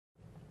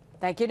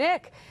Thank you,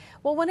 Nick.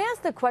 Well, when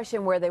asked the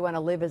question where they want to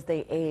live as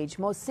they age,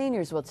 most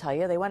seniors will tell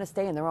you they want to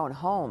stay in their own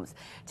homes.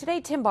 Today,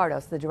 Tim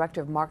Bartos, the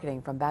Director of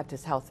Marketing from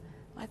Baptist Health,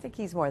 I think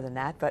he's more than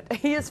that, but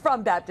he is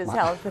from Baptist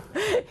Health,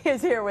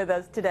 is here with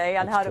us today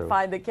on how to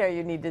find the care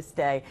you need to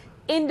stay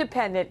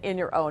independent in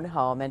your own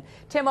home. And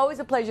Tim, always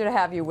a pleasure to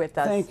have you with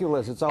us. Thank you,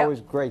 Liz. It's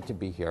always great to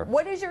be here.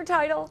 What is your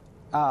title?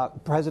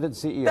 President,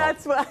 CEO.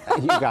 That's what.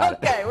 You got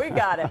it. Okay, we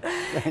got it.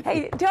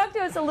 Hey, talk to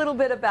us a little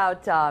bit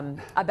about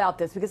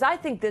this, because I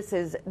think this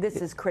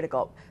is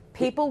critical.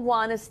 People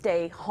want to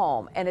stay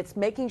home, and it's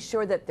making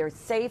sure that they're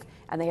safe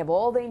and they have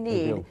all they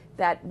need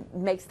that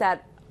makes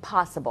that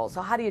possible.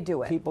 So how do you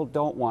do it? People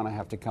don't want to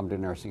have to come to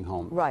nursing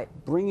home. Right.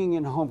 Bringing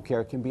in home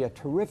care can be a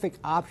terrific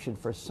option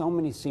for so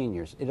many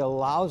seniors. It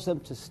allows them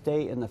to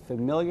stay in the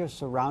familiar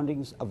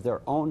surroundings of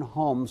their own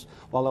homes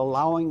while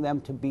allowing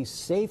them to be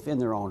safe in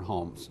their own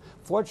homes.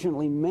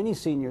 Fortunately, many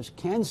seniors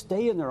can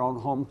stay in their own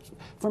homes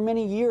for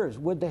many years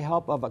with the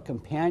help of a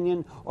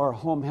companion or a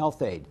home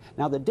health aide.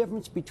 Now, the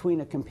difference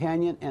between a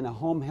companion and a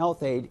home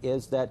health aide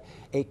is that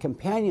a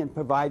companion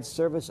provides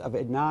service of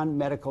a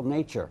non-medical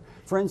nature.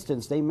 For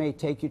instance, they may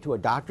take you to a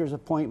doctor's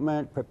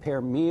appointment, prepare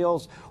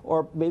meals,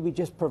 or maybe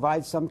just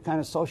provide some kind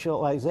of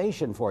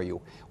socialization for you,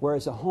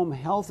 whereas a home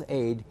health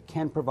aide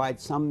can provide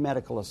some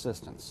medical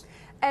assistance.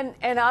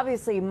 And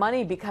obviously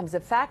money becomes a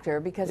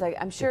factor, because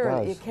I'm sure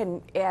it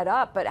can add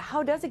up, but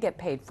how does it get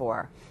paid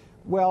for?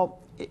 Well,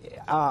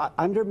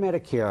 under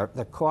Medicare,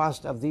 the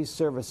cost of these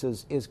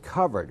services is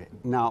covered.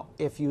 Now,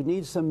 if you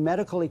need some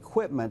medical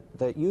equipment,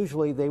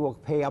 usually they will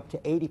pay up to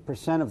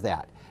 80% of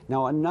that.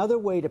 Now, another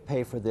way to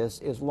pay for this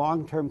is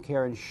long-term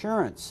care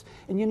insurance.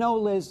 And you know,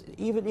 Liz,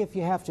 even if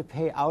you have to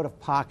pay out of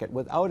pocket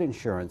without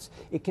insurance,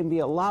 it can be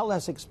a lot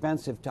less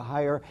expensive to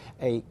hire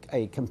a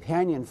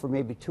companion for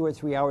maybe 2 or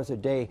 3 hours a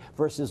day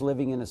versus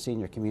living in a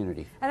senior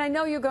community. And I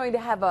know you're going to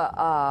have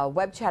a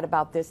web chat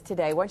about this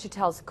today. Why don't you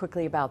tell us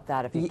quickly about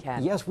that, if you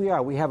can? Yes, we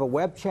are. We have a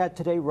web chat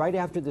today right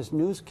after this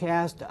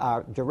newscast.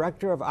 Our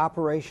Director of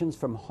Operations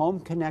from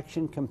Home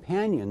Connection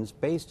Companions,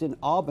 based in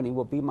Albany,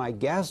 will be my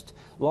guest.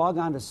 Log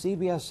on to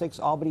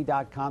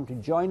CBS6Albany.com to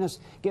join us.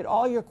 Get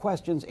all your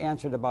questions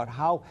answered about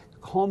how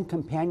home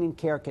companion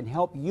care can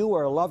help you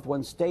or a loved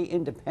one stay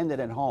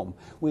independent at home.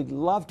 We'd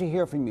love to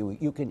hear from you.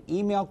 You can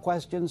email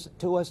questions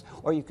to us,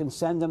 or you can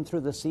send them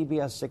through the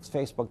CBS 6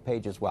 Facebook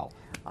page as well.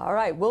 All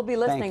right, we'll be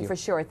listening for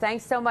sure.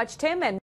 Thanks so much, Tim. And